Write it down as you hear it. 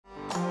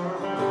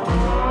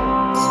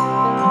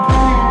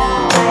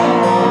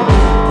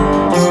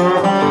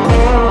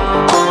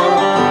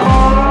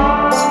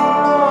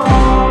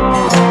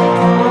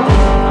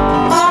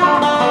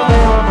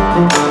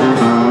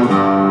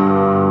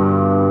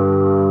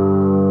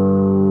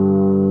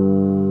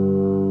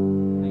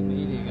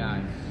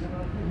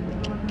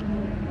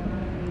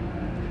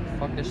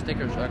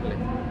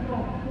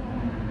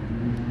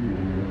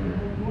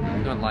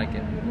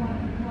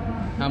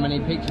How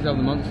many pictures of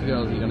the Monster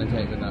Girls are you going to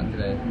take with that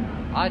today?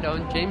 I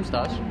don't, James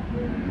does.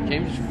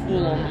 James is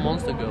full on the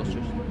Monster Girls,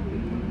 just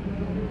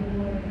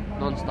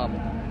non-stop.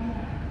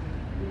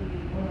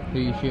 Who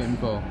are you shooting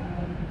for?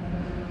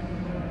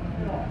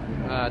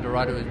 The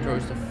rider who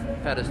throws the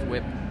fattest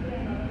whip.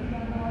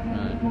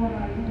 Right.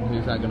 And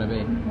who's that going to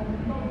be?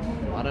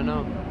 I don't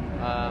know.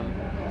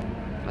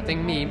 I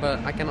think me, but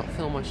I cannot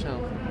film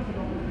myself.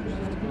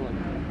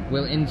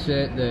 We'll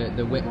insert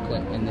the whip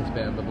clip in this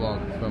bit of the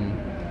vlog from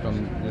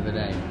the other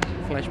day.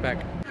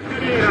 Flashback.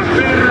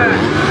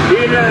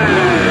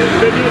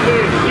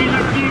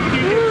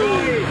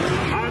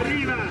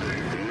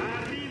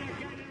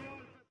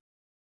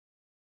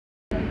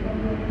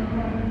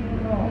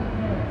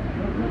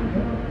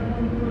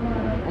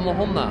 On the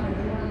Honda,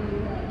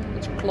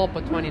 it's Klopper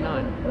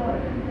 29.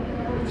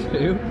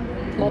 Who?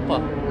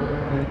 Klopper.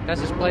 That's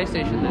his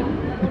PlayStation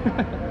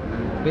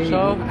name.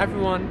 So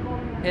everyone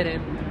hit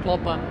him.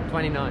 Klopper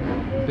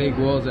 29. Big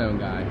Warzone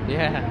guy.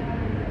 Yeah.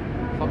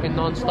 Fucking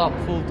non-stop,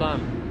 full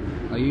time.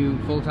 Are you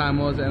full-time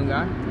Warzone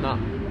guy? No.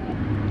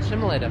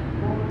 Simulator.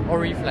 Or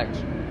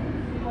Reflex.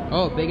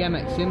 Oh, big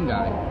MX Sim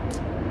guy.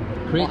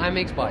 Chris. Or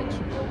MX bikes.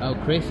 Oh,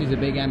 Chris is a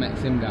big MX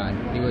Sim guy.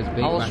 He was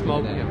big I will back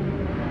smoke in the day.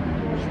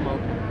 him.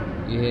 Smoke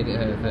him. You heard it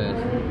here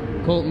first.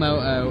 Cult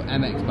Moto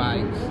MX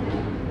Bikes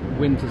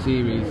Winter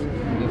Series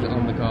is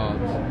on the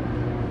cards.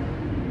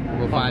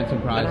 We'll find some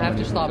prize I have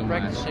money to start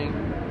somewhere. practicing.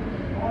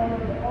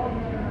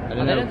 I I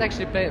don't know. didn't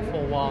actually play it for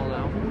a while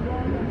now.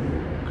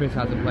 Chris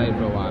hasn't played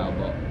for a while,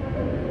 but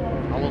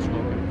I will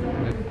smoke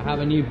him. I have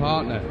a new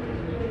partner.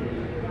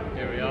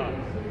 Here we are.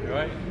 You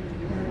right?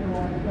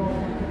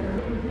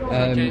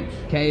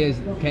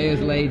 Kay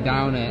has laid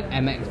down a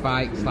MX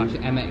Bike /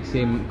 MX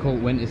Sim Cult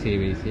Winter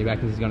Series. He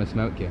reckons he's going to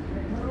smoke you.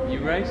 You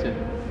racing?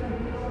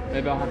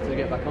 Maybe I'll have to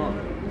get back on.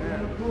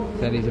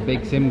 Said he's a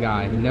big Sim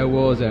guy. No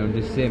Warzone,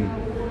 just Sim.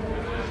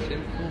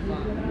 Simple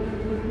fun.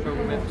 Throw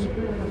whips.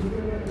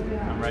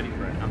 I'm ready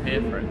for it. I'm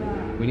here for it.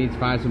 We need to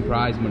find some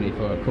prize money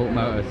for a Cult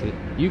Moto.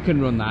 You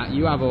can run that.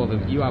 You have all the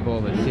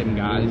Sim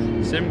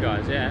guys. Sim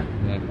guys, yeah.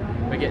 Yeah.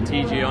 We get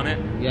TG on it.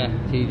 Yeah,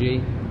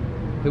 TG.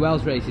 Who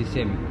else races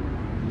Sim?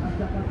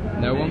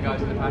 No one? You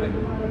guys in the paddock?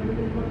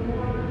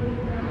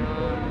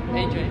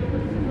 AJ.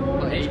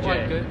 Well, he's AJ.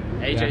 quite good.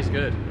 AJ's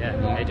good.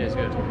 Yeah, AJ's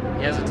good.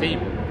 He has a team.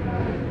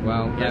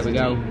 Well, there we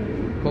go.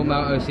 Cult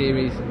Moto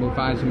Series. We'll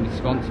find somebody to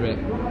sponsor it.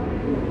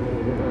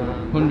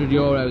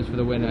 €100 for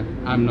the winner.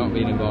 I'm not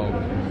being involved.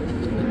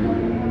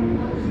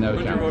 No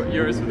chance.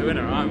 €100 for the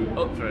winner. I'm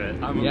up for it.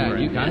 I'm up Yeah, for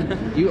it. you can.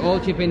 You all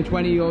chip in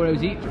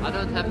 €20 each. I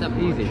don't have that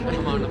Easy. much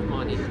amount of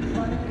money.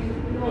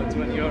 What,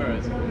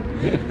 €20?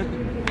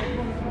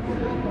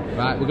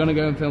 Right, we're gonna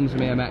go and film some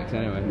EMX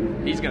anyway.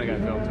 He's gonna go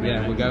film to me.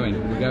 Yeah, we're going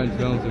to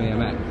film some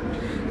EMX.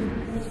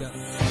 Let's go.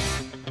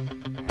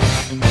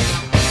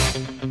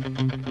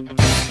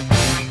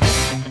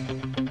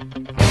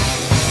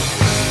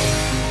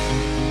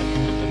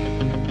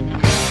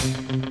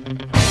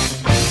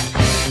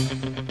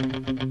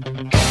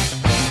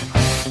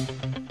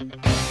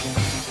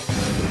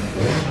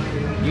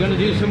 You gonna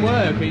do some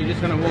work, or are you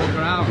just gonna walk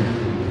around?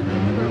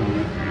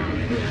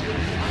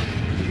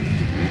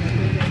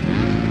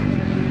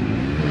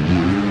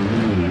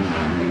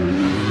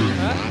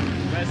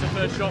 Where's the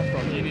first shot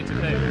from? You need to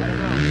pick.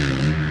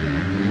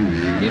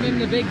 Give him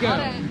the big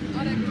go.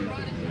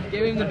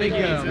 Give him the big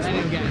go. Let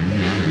him get it.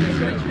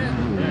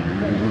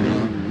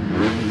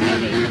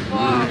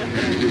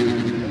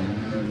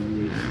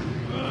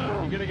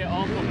 You're gonna get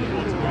on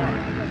before tomorrow.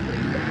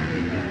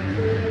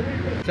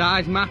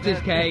 Size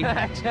matters, Kay.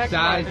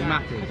 Size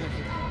matters.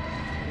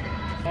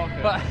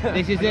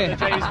 This is it.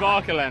 James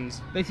Barker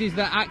lens. This is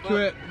the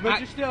accurate. But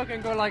you still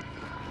can go like...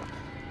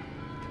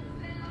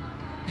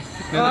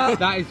 No,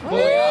 that is 40.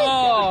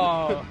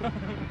 Oh!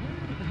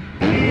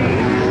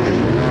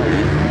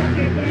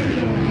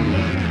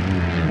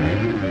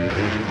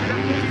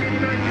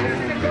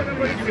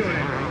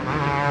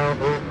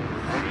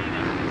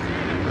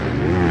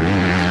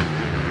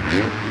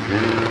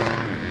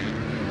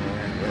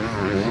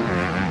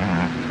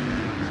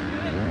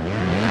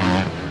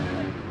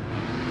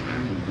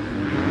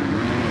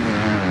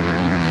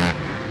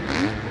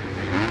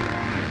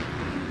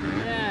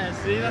 Yeah,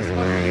 see, that's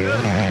fucking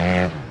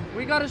good.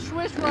 We got a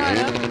Swiss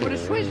rider with a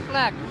Swiss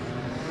flag.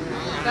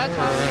 That's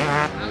how.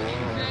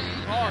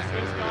 Oh,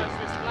 Swiss guy,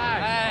 Swiss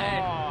flag. Hey.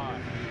 Oh,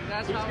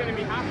 That's he's how. gonna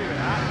be happy with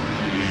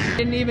that.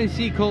 Didn't even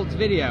see Cult's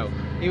video.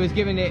 He was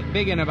giving it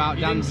big in about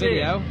You Dan's didn't see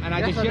video, it? and I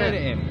Yes, just I showed did.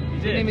 it him. You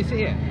Didn't did? even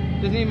see it.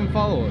 Doesn't even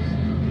follow us.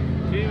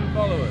 Do you even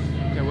follow us?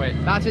 Okay, wait.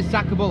 That's a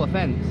sackable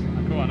offence.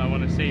 Come on, I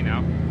want to see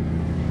now.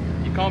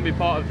 You can't be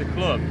part of the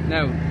club.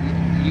 No,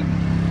 you.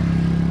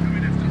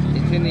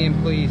 It's in the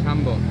employee's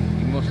handbook.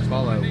 You must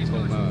follow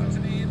Cult Moto.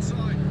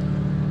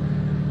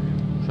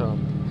 So.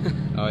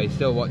 Oh, he's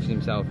still watching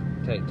himself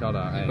take Todd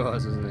out. Eh? Of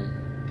course, isn't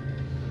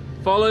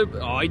he? Follow.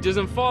 Oh, he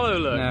doesn't follow,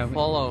 look. No.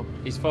 Follow.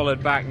 He's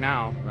followed back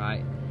now.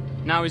 Right.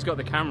 Now he's got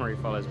the camera,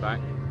 he follows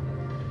back.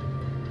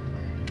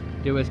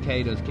 Do as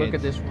Kay does, kids. Look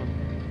at this one.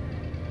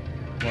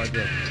 What is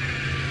it?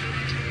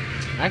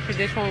 Actually,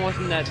 this one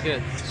wasn't that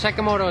good.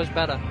 Second moto is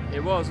better.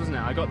 It was, wasn't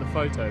it? I got the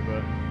photo,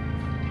 but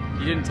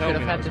you didn't tell me.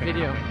 Should have had the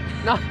video.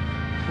 No.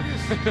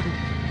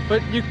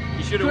 But you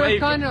should have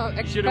waved. Kind of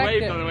You should have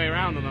waved on the way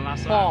around on the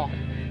last lap. lap.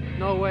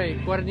 No way.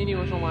 Guardini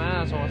was on my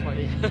ass. I was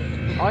like,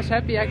 I was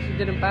happy he actually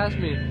didn't pass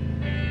me.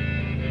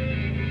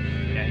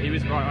 Yeah, he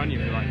was right on you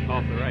for like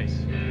half the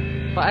race.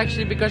 But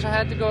actually, because I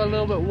had to go a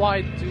little bit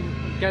wide to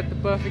get the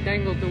perfect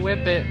angle to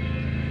whip it,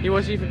 he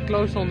was even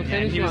closer on the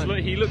finish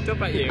line. He looked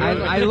up at you.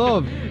 I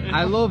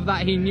love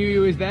that he knew he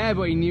was there,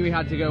 but he knew he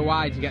had to go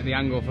wide to get the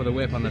angle for the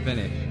whip on the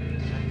finish.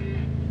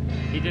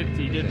 He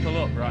did pull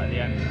up right at the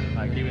end.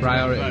 Like he was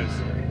Priorities.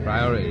 close.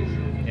 Priorities.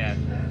 Yeah,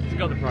 he's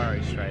got the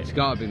priorities straight. It's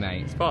got to be,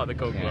 mate. It's part of the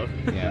Cult Club.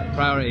 Yeah.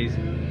 Priorities.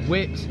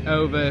 Whips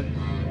over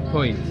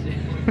points.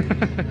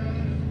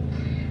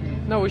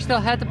 No, we still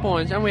had the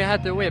points and we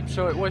had the whip,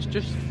 so it was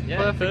just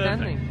perfect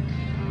ending.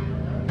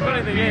 The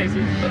funny thing is,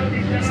 he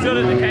stood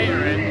at the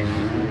catering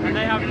and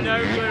they have no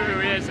clue who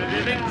he is, so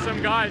they think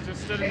some guys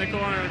just stood in the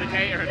corner of the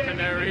catering for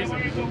no reason.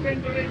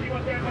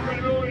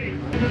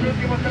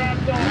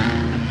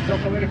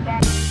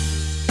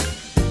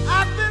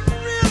 I've been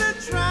really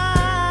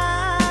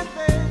trying,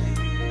 baby,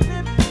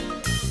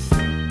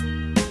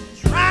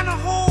 trying to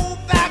hold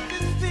back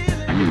this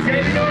feeling. I can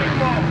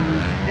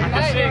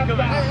see it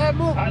coming.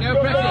 No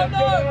pressure.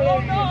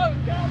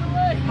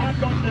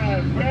 Con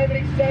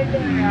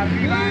Fredriksen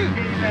arriva anche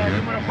il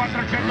numero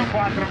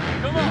 404.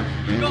 Come on,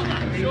 you got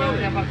that.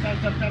 Rimane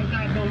abbastanza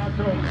tardato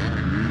l'altro.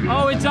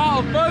 Oh, it's out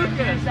of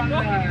focus.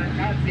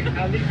 Anzi,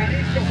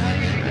 all'inizio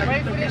fuori.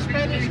 Wait for the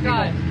Spanish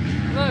guy.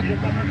 Look.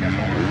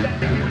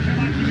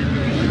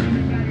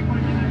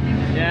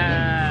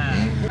 Yeah.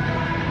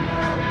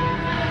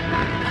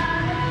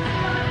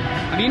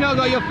 Have you not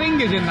got your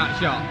fingers in that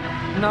shot?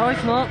 No,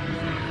 it's not.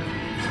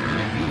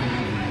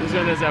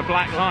 So there's a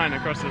black line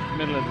across the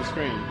middle of the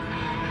screen.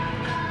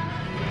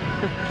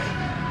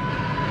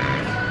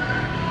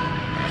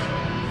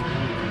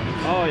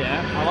 Oh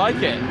yeah, I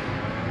like it.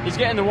 He's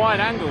getting the wide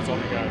angles on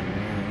the go,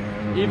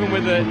 even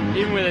with a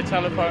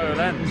telephoto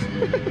lens.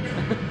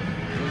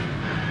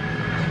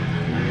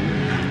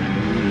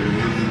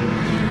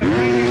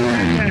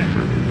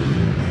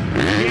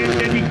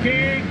 Niente di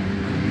che,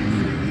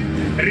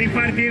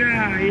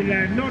 ripartirà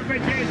il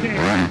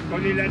norvegese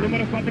con il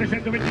numero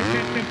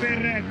 427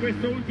 per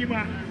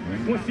quest'ultima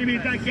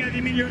possibilità che ha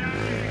di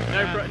migliorare.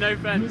 No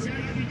offense,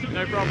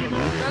 no problem.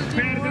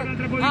 Perde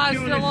un'altra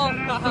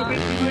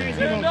posizione,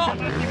 sarà 22esimo,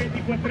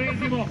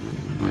 24esimo.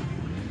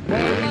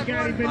 Poi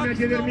Rincari,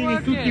 Bennati e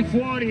Dermini tutti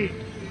fuori.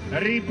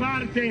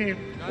 Riparte,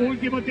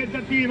 ultimo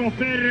tentativo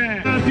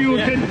per più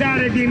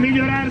tentare di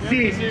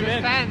migliorarsi.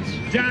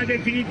 Già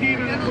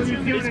definitiva la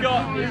posizione. He's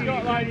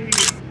got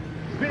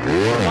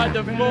like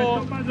the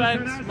floor,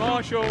 fence,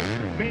 Marshall,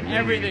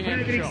 everything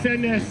in the shot.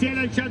 Fredriksen si è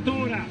lanciato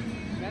ora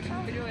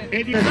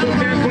e di questo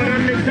tempo è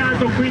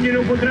rallentato, quindi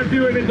non potrà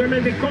più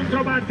eventualmente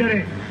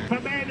controbattere. Va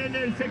bene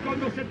nel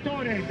secondo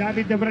settore,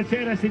 David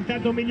Braceras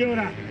intanto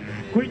migliora,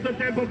 quinto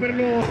tempo per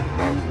loro.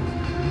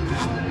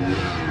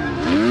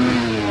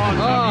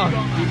 Oh,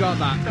 you got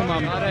that. Come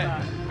on.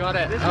 Got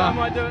it. This time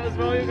I do it as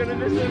well, you're going to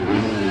miss it.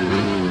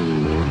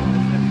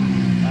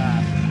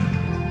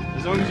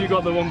 As long as you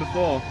got the one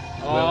before.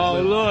 Oh,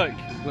 look.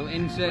 We'll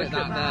insert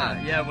that there.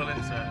 Yeah, we'll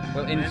insert.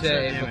 We'll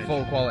insert it for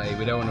full quality.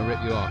 We don't want to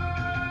rip you off.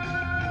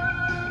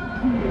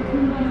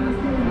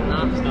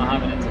 Nah, he's not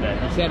having it today.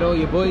 You said all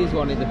your boys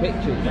wanted the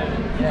pictures.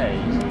 Yeah,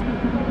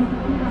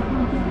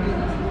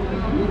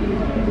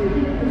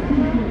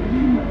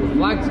 The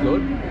flag's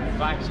good. the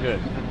flag's good.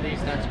 At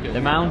least that's good.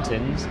 The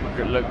mountains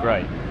look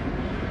great.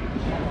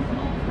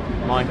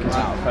 Mine comes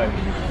out of focus.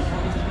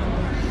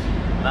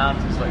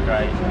 Mountains look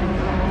great.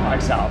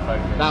 Mike's out of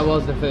focus. That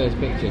was the first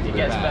picture. It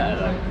gets better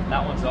though.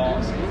 That one's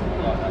awesome. I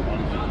like that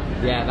one.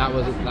 Yeah, that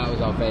was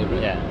our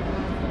favourite. Yeah.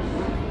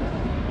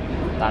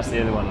 That's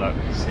the other one, look.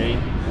 See?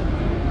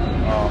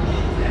 Oh.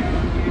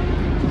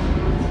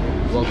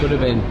 What could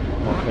have been?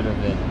 What could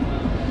have been?